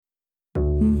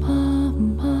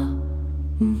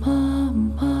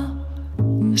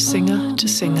Singer to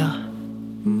singer.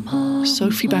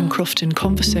 Sophie Bancroft in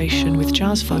conversation with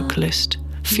jazz vocalist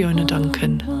Fiona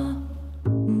Duncan.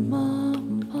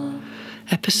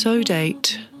 Episode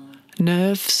 8,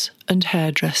 Nerves and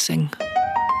Hairdressing.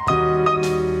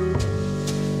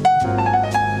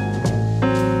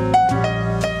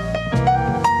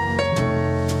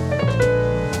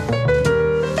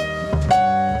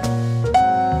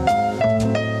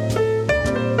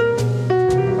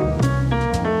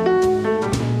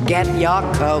 Get your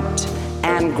coat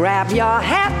and grab your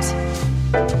hat.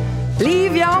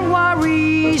 Leave your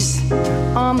worries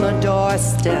on the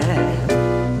doorstep.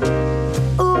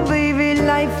 Oh, baby,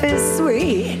 life is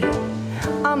sweet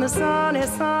on the sunny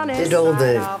Did all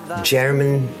the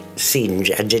German scenes.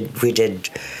 We did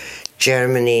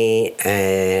Germany,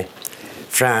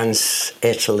 France,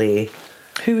 Italy.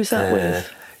 Who was that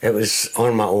with? It was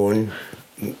on my own,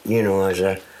 you know, as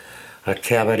a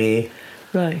cabaret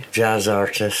jazz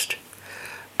artist.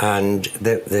 And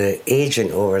the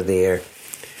agent over there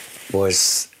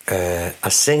was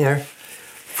a singer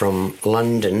from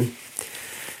London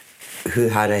who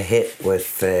had a hit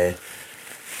with a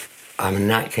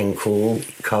Nat King Cole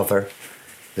cover,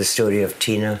 The Story of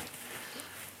Tina,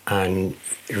 and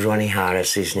Ronnie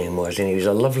Harris, his name was, and he was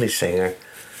a lovely singer.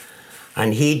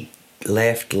 And he'd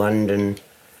left London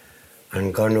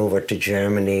and gone over to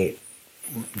Germany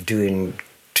doing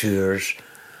tours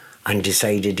and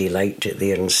decided he liked it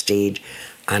there and stayed,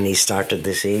 and he started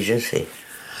this agency.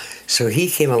 So he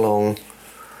came along.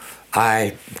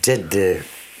 I did the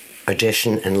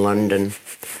audition in London,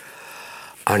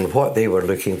 and what they were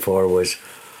looking for was,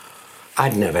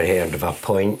 I'd never heard of a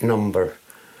point number.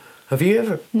 Have you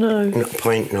ever? No.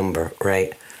 Point number,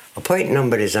 right. A point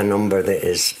number is a number that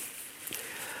is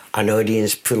an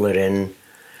audience puller in.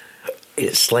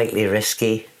 It's slightly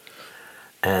risky.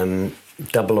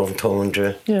 Double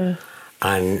entendre. Yeah.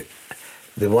 And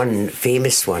the one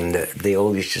famous one that they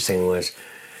all used to sing was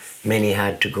Many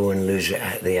Had to Go and Lose It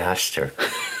at the Astor.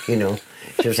 You know,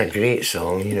 it was a great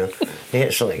song, you know.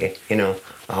 It's like, you know,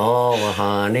 oh,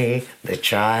 honey, the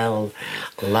child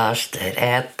lost it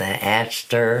at the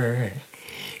Astor.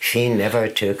 She never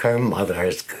took her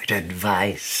mother's good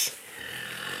advice.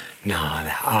 No,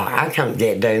 I can't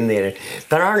get down there.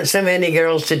 There aren't so many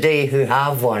girls today who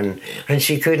have one, and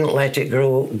she couldn't let it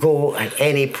go at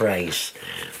any price.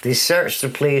 They searched the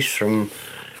place from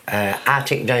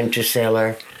attic down to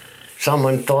cellar.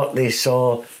 Someone thought they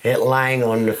saw it lying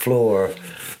on the floor.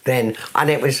 Then,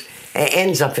 and it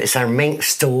ends up it's her mink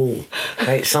stole.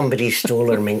 Right? Somebody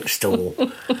stole her mink stole.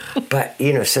 But,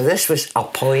 you know, so this was a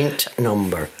point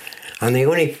number. And the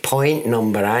only point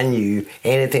number I knew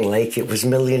anything like it was $1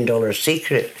 Million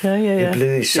Secret. The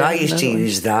blues. So I used to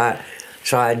use that.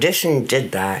 So I auditioned,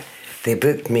 did that. They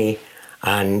booked me,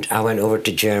 and I went over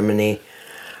to Germany,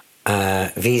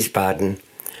 Wiesbaden,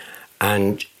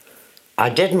 and I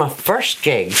did my first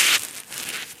gig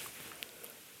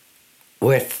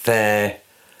with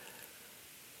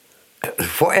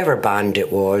whatever band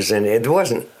it was, and it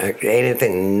wasn't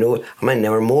anything. No, I mean, there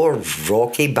were more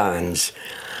rocky bands.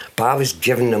 But I was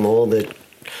giving them all the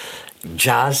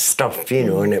jazz stuff, you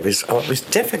know, and it was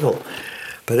difficult.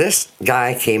 But this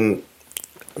guy came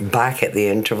back at the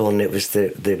interval, and it was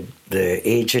the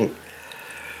agent,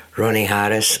 Ronnie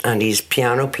Harris, and his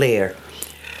piano player,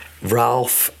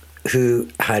 Ralph, who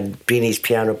had been his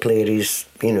piano player, his,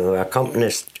 you know,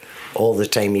 accompanist all the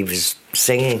time he was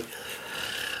singing.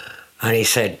 And he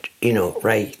said, you know,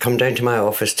 right, come down to my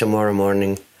office tomorrow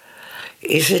morning.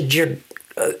 He said,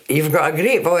 you've got a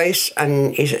great voice,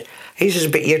 and he says,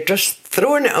 but you're just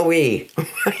throwing it away,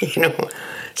 you know.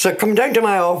 So come down to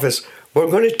my office.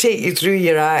 We're going to take you through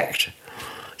your act.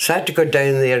 So I had to go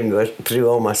down there and go through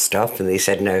all my stuff, and they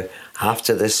said, now,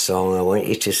 after this song, I want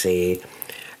you to say,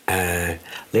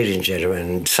 ladies and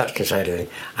gentlemen, such and such,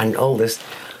 and all this.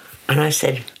 And I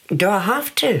said, do I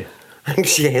have to? And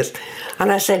she yes.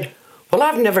 And I said, well,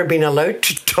 I've never been allowed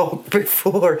to talk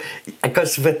before,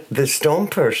 because with the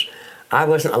Stompers, I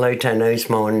wasn't allowed to announce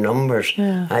my own numbers.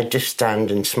 Yeah. I'd just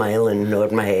stand and smile and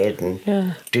nod my head and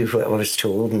do what I was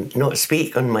told and not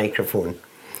speak on microphone.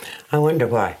 I wonder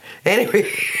why. Anyway,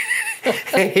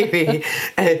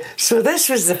 so this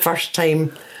was the first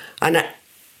time, and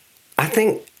I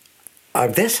think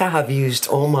this I have used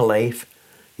all my life,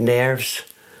 nerves,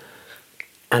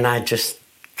 and I just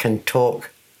can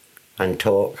talk and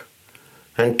talk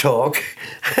and talk.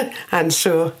 And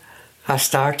so I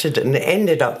started, and it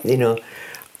ended up, you know,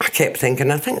 I kept thinking,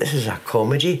 I think this is a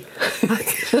comedy. I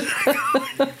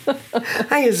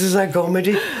think this is a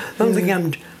comedy. I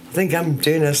think I'm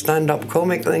doing a stand-up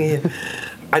comic thing here.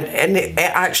 and it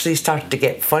actually started to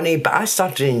get funny, but I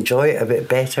started to enjoy it a bit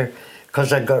better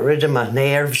because I got rid of my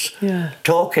nerves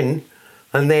talking.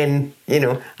 And then, you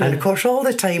know, and of course, all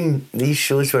the time these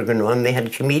shows were going on, they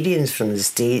had comedians from the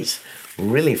States,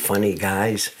 really funny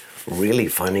guys, really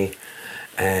funny.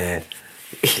 You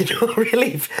know,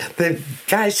 really, the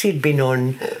guys who'd been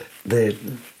on it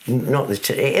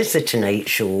is the Tonight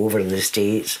Show over in the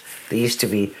States. They used to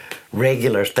be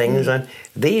regular things, and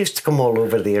they used to come all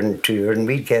over there and tour, and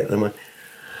we'd get them on.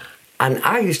 And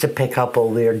I used to pick up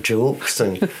all their jokes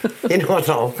and, you know, I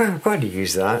thought, well, I've got to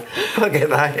use that. I'll get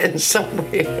that in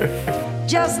somewhere.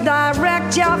 Just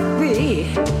direct your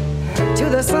feet to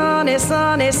the sunny,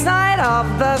 sunny side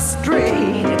of the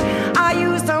street. I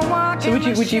used to walk. So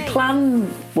would you plan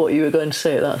what you were going to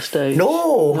say at that stage?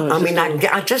 No, I mean,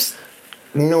 I just,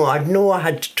 no, I know I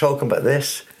had to talk about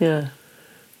this. Yeah.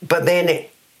 But then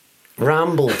it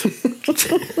rambled,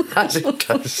 as it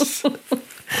does.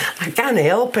 I can't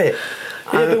help it.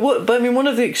 Yeah, but I mean, one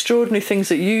of the extraordinary things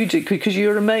that you do, because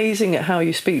you're amazing at how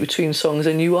you speak between songs,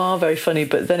 and you are very funny,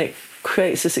 but then it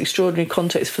creates this extraordinary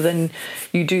context for then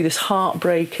you do this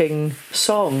heartbreaking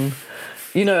song.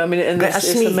 You know, I mean, and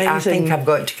it's amazing. I think I've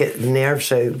got to get the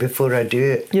nerves out before I do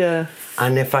it. Yeah.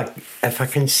 And if I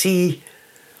can see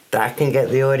that I can get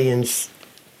the audience.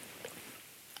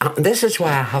 This is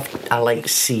why I like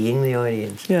seeing the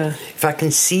audience. Yeah. If I can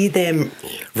see them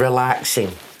relaxing.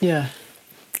 Yeah.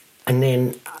 And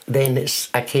then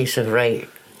it's a case of, right,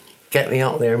 get me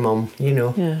up there, Mum, you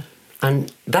know. Yeah.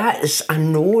 And I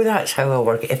know that's how I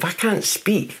work. If I can't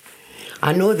speak,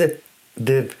 I know that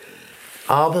the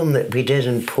album that we did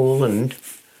in Poland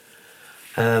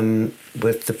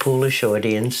with the Polish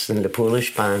audience and the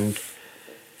Polish band,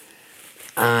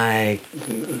 I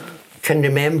can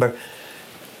remember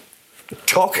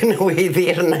talking away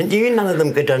there, and I knew none of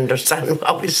them could understand what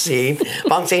I was saying.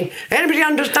 But I'm saying, anybody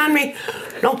understand me?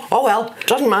 No? Oh well,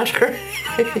 doesn't matter.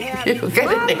 You'll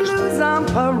get it next. On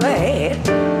parade,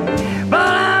 but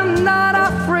I'm not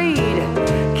afraid,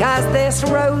 'cause this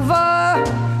rover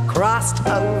crossed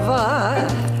over.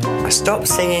 I stopped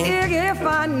singing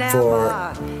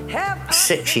for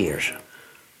 6 years.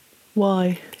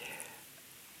 Why?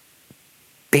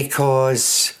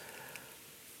 Because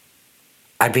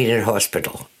I'd been in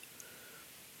hospital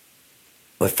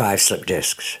with 5 slip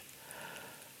discs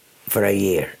for a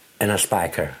year in a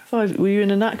spiker. Were you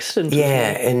in an accident?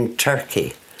 Yeah, in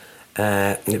Turkey.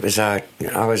 I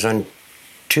was on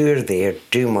tour there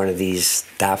doing one of these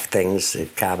daft things, the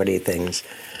cavity things,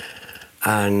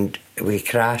 and we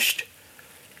crashed,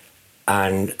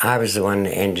 and I was the one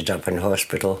that ended up in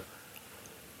hospital,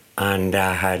 and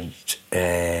I had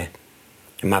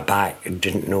my back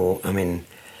didn't know. I mean,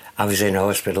 I was in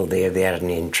hospital there. They had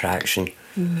any traction.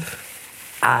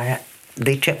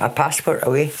 They took my passport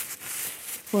away.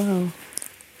 Wow.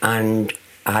 And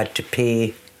I had to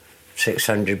pay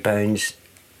 £600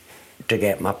 to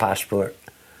get my passport.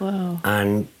 Wow.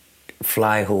 And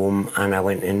fly home, and I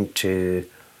went into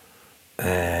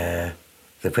the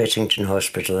Whittington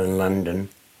Hospital in London,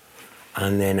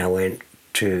 and then I went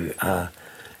to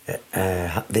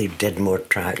they did more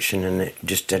traction and it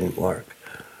just didn't work.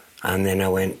 And then I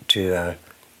went to a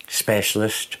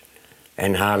specialist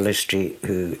in Harley Street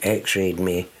who x-rayed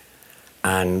me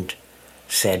and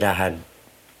said I had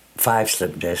 5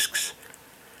 slip discs.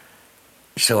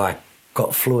 So I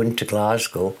got flown to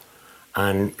Glasgow,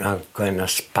 and I got in a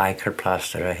spiker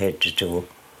plaster, a head to toe.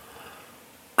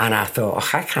 And I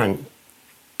thought, I can't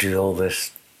do all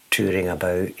this touring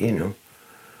about, you know.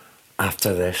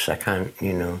 After this, I can't,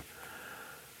 you know.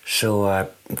 So I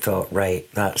thought, right,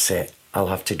 that's it. I'll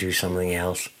have to do something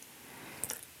else.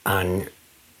 And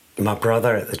my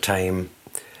brother at the time,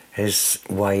 his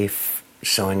wife,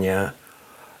 Sonia,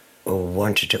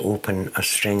 wanted to open a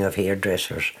string of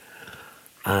hairdressers.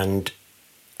 And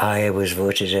I was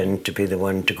voted in to be the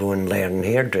one to go and learn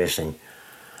hairdressing.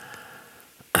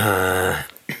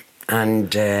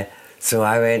 So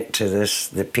I went to the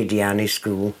Pidiani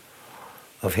School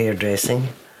of Hairdressing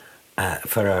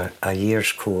for a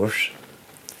year's course,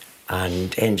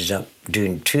 and ended up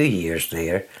doing 2 years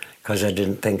there because I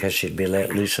didn't think I should be let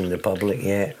loose in the public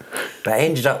yet. But I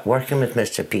ended up working with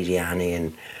Mr. Pidiani,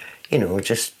 and, you know,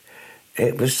 just,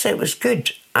 it was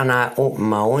good. And I opened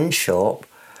my own shop.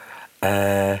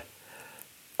 I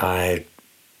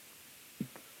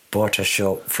bought a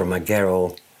shop from a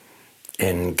girl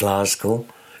in Glasgow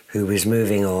who was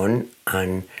moving on,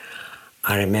 and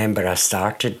I remember I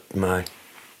started my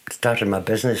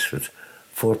business with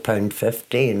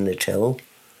 £4.50 in the till,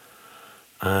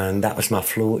 and that was my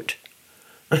float.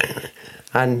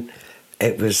 And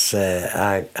it was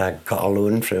I got a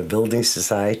loan from a building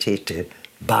society to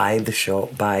buy the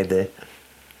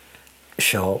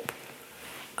shop,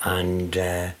 and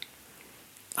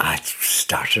I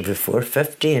started before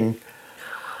 50, and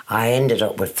I ended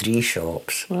up with 3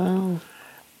 shops. Wow.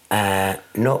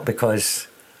 Not because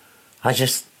I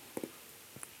just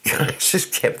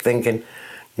kept thinking,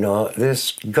 no,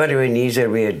 there's got to be an easier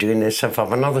way of doing this. If I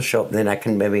have another shop, then I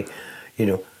can maybe,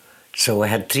 So I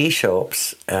had 3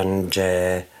 shops, and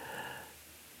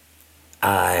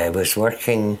I was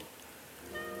working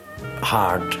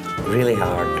hard, really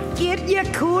hard. Get your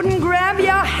coat and grab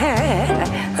your hat.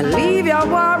 Leave your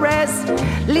worries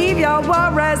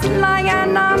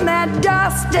lying on that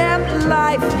doorstep.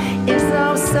 Life is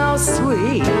so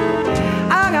sweet.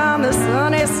 Out on the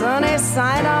sunny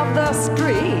side of the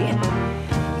street.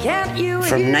 Can't you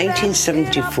From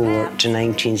 1974 to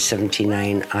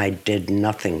 1979, I did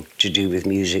nothing to do with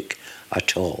music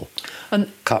at all.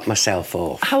 And cut myself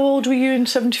off. how old were you in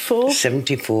 74?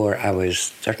 74, I was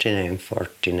 39,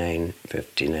 49,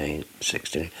 59,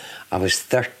 69. I was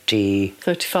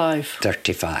 35.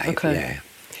 35, Okay. yeah.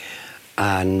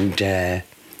 And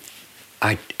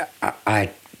I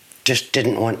just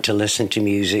didn't want to listen to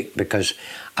music because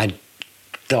I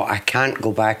thought I can't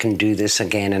go back and do this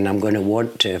again, and I'm going to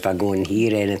want to if I go and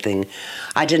hear anything.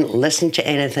 I didn't listen to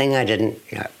anything. I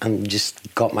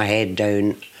just got my head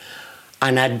down.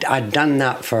 And I'd done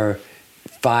that for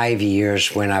 5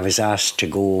 years when I was asked to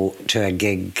go to a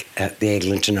gig at the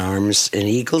Eglinton Arms in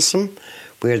Eaglesham,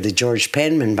 where the George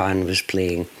Penman Band was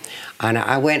playing. And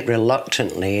I went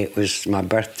reluctantly. It was my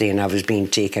birthday and I was being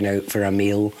taken out for a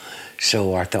meal.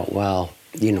 So I thought, well,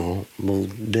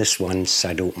 this once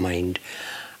I don't mind.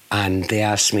 And they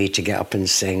asked me to get up and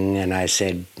sing, and I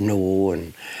said no.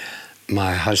 And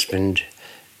my husband,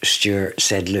 Stuart,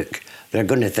 said, look, they're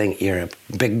going to think you're a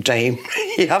big time.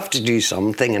 You have to do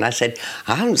something. And I said,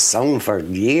 I haven't sung for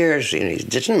years. It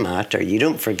doesn't matter. You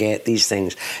don't forget these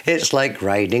things. It's like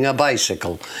riding a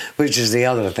bicycle, which is the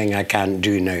other thing I can't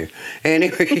do now.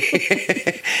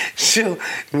 Anyway, so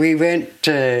we went,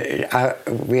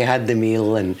 we had the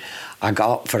meal, and I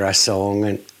got up for a song,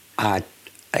 and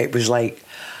it was like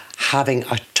having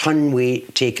a ton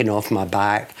weight taken off my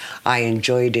back. I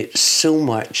enjoyed it so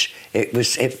much.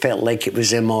 It felt like it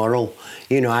was immoral.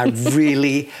 I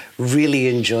really, really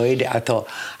enjoyed it. I thought,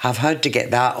 I've had to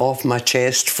get that off my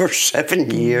chest for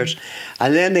 7 years.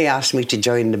 And then they asked me to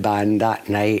join the band that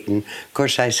night. And of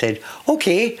course I said,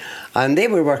 okay. And they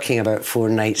were working about 4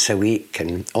 nights a week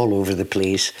and all over the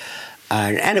place.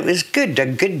 And it was good, a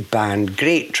good band,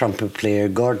 great trumpet player,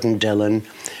 Gordon Dillon.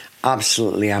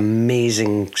 Absolutely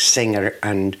amazing singer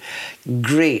and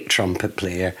great trumpet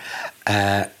player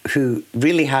who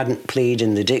really hadn't played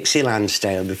in the Dixieland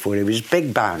style before. It was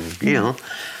big band,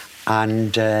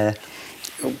 And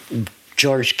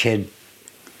George Kidd,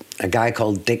 a guy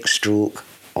called Dick Stroke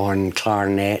on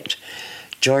clarinet,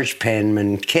 George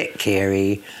Penman, Kit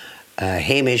Carey,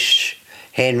 Hamish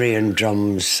Henry on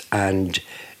drums, and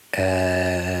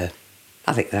I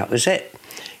think that was it.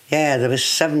 Yeah, there was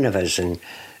 7 of us, and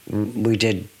we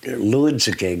did loads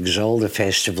of gigs, all the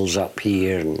festivals up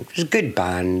here, and it was a good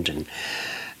band. And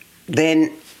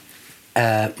then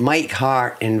Mike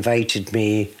Hart invited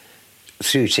me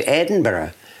through to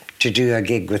Edinburgh to do a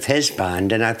gig with his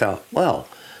band, and I thought, well,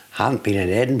 I haven't been in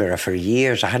Edinburgh for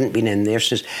years. I hadn't been in there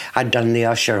since I'd done the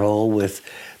Usher Hall with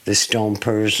the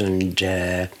Stompers and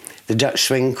the Dutch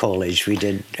Swing College. We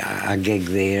did a gig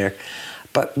there,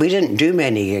 but we didn't do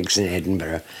many gigs in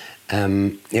Edinburgh.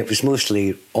 It was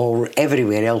mostly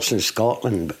everywhere else in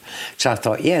Scotland. So I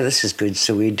thought, yeah, this is good.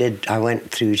 So I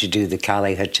went through to do the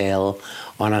Cali Hotel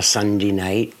on a Sunday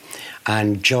night,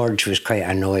 and George was quite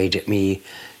annoyed at me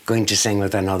going to sing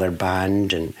with another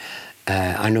band. And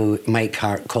I know Mike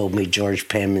Hart called me George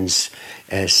Penman's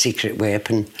secret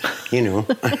weapon,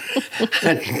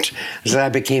 and so I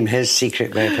became his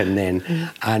secret weapon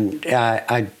then. And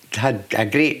I had a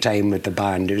great time with the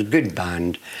band. It was a good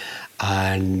band.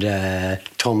 And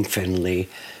Tom Finlay,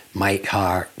 Mike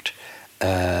Hart,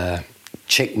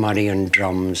 Chick Murray on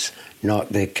drums, not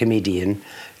the comedian,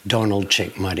 Donald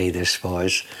Chick Murray this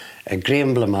was,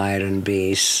 Graham Blamire on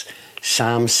bass,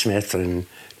 Sam Smith on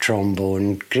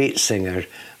trombone, great singer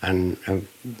and a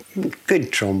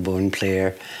good trombone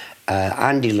player,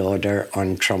 Andy Lauder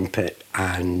on trumpet,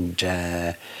 and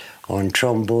on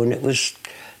trombone it was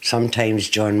sometimes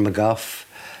John McGuff.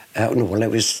 It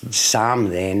was Sam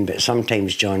then, but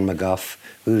sometimes John McGuff,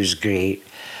 who was great.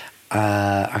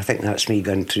 I think that's me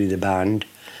going through the band.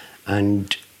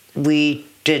 And we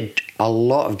did a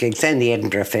lot of gigs. Then the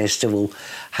Edinburgh Festival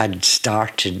had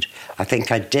started. I think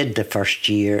I did the first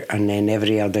year, and then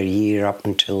every other year up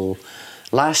until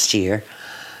last year.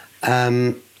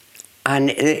 And And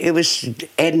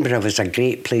Edinburgh was a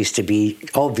great place to be,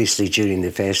 obviously during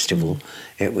the festival.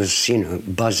 It was, you know,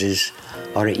 buzzes,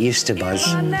 or it used to buzz.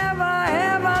 I never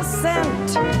ever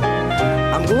sent.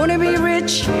 I'm gonna be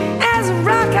rich as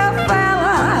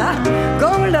Rockefeller.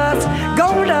 Gold dust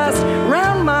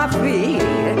round my feet.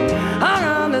 I'm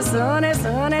on the sunny,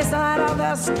 sunny side of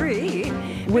the street.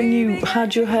 When you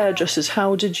had your hairdressers,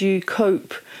 how did you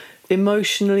cope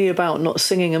emotionally about not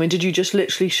singing? I mean, did you just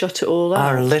literally shut it all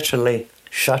out? I literally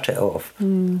shut it off.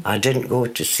 I didn't go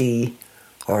to see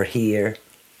or hear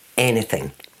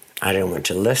anything. I didn't want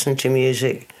to listen to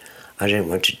music. I didn't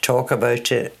want to talk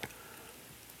about it.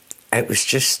 It was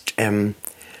just... I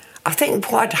think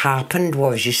what happened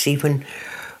was, you see, when...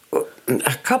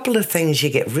 A couple of things, you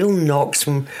get real knocks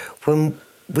when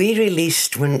we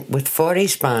released... with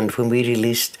Forey's band, when we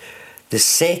released the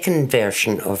second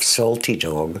version of Salty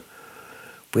Dog,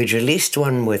 we'd released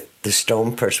one with the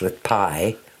Stompers, with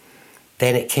Pie.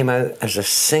 Then it came out as a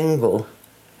single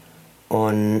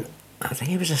on... I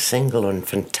think it was a single on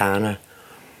Fontana.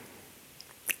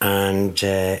 And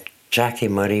Jackie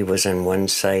Murray was on one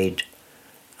side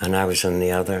and I was on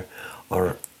the other.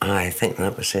 Or I think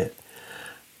that was it.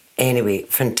 Anyway,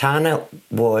 Fontana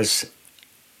was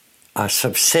a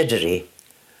subsidiary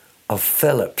of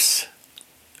Philips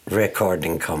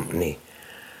Recording Company.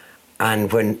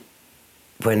 And when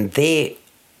they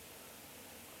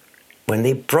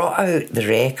brought out the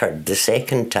record the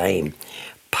second time,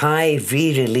 Pie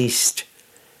re-released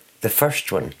the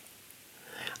first one.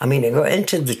 I mean, it got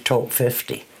into the top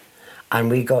 50,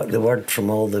 and we got the word from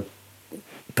all the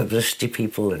publicity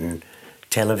people and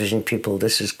television people,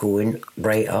 this is going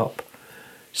right up.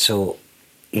 So,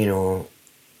 you know,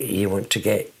 you want to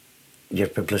get your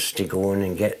publicity going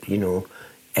and get, you know,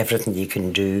 everything you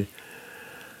can do.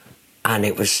 And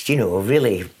it was, you know,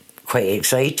 really quite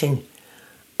exciting.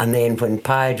 And then when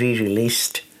Pie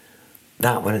re-released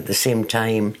that one at the same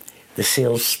time, the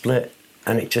sales split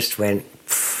and it just went...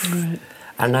 Right.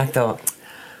 And I thought,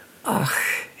 oh,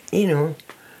 you know,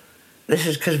 this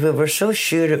is because we were so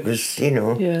sure it was, you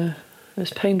know... Yeah,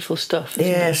 it's painful stuff,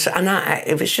 isn't yes, it? And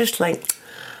it was just like...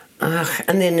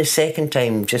 and then the second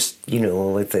time, just, you know,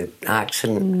 with the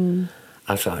accent,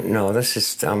 I thought, no, this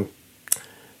is...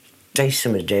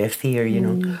 dicing with death here, you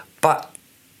know. But,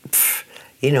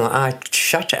 you know, I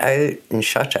shut it out,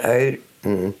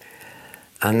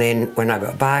 and then when I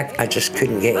got back, I just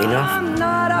couldn't get enough. I'm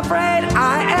not afraid,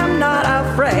 I am not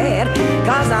afraid,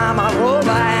 'cause I'm a rover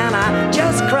and I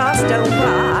just crossed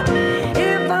over.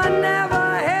 If I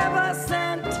never ever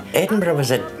sent... Edinburgh was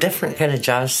a different kind of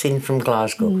jazz scene from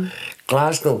Glasgow.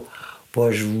 Glasgow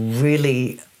was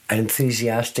really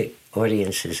enthusiastic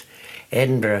audiences.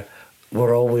 Edinburgh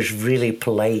were always really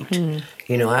polite.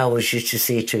 You know, I always used to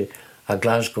say to a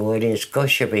Glasgow audience,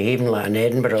 gosh, you're behaving like an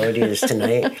Edinburgh audience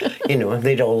tonight. You know,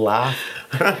 they'd all laugh.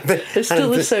 It's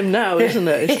still the same now, isn't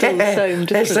it? It's still the same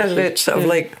difference. It's sort of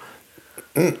like,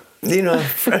 you know,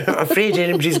 afraid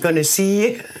anybody's going to see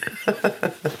you.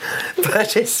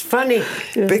 But it's funny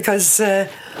because,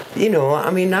 you know,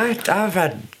 I mean, I've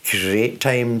had great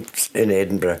times in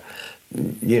Edinburgh.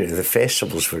 You know, the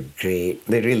festivals were great.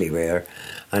 They really were.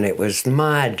 And it was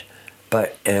mad,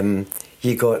 but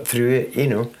you got through it, you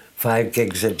know, 5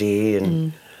 gigs a day.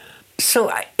 And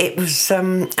so it was,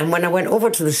 and when I went over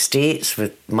to the States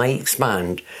with Mike's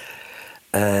band,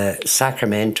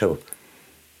 Sacramento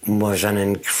was an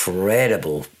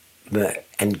incredible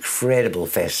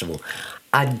festival.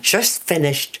 I'd just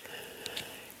finished,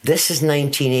 this is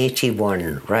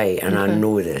 1981, right, and I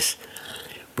know this.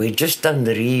 We'd just done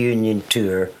the reunion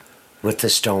tour with the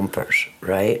Stompers,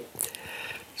 right?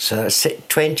 So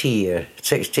 20 year,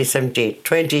 60, 78,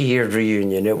 20 year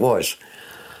reunion it was.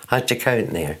 I had to count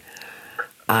there.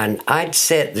 And I'd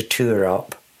set the tour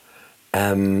up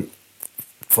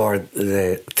for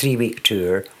the 3-week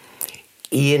tour.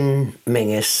 Ian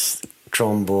Mingus,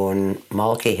 trombone,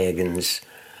 Malky Higgins,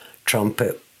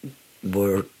 trumpet,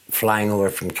 were flying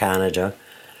over from Canada.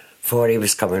 Forey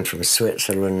was coming from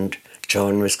Switzerland.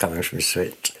 John was coming from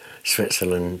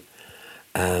Switzerland.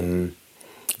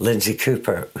 Lindsay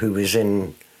Cooper, who was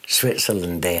in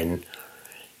Switzerland then,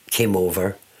 came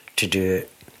over to do it.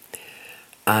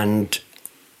 And,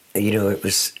 you know, it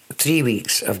was 3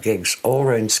 weeks of gigs all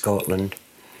around Scotland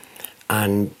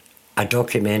and a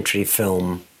documentary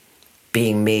film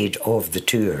being made of the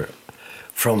tour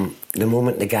from the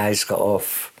moment the guys got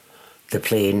off the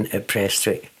plane at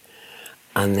Prestwick,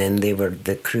 and then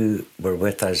the crew were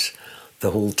with us the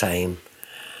whole time.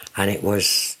 And it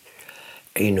was,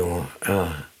 you know,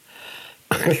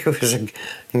 it was an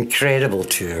incredible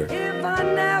tour. If I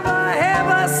never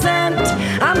ever sent,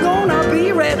 I'm gonna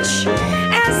be rich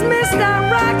as Mr.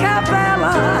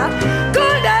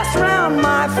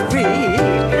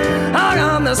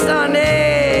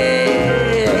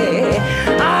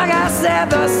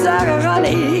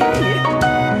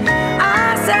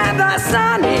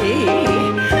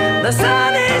 the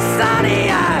sunny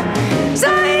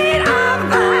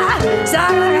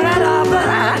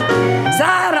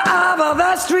side of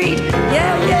the street.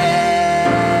 Yeah, yeah.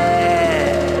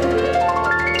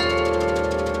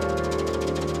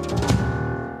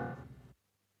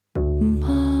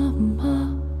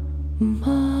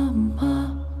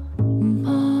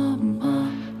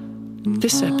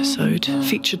 This episode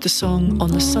featured the song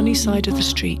On the Sunny Side of the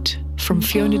Street from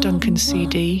Fiona Duncan's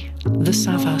CD, The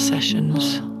Sava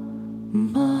Sessions.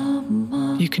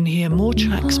 You can hear more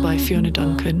tracks by Fiona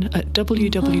Duncan at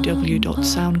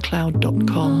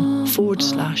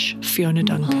www.soundcloud.com/Fiona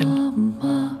Duncan.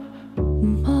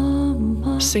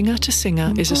 Singer to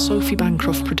Singer is a Sophie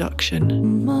Bancroft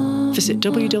production. Visit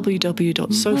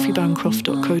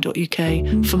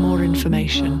www.sophiebancroft.co.uk for more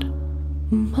information.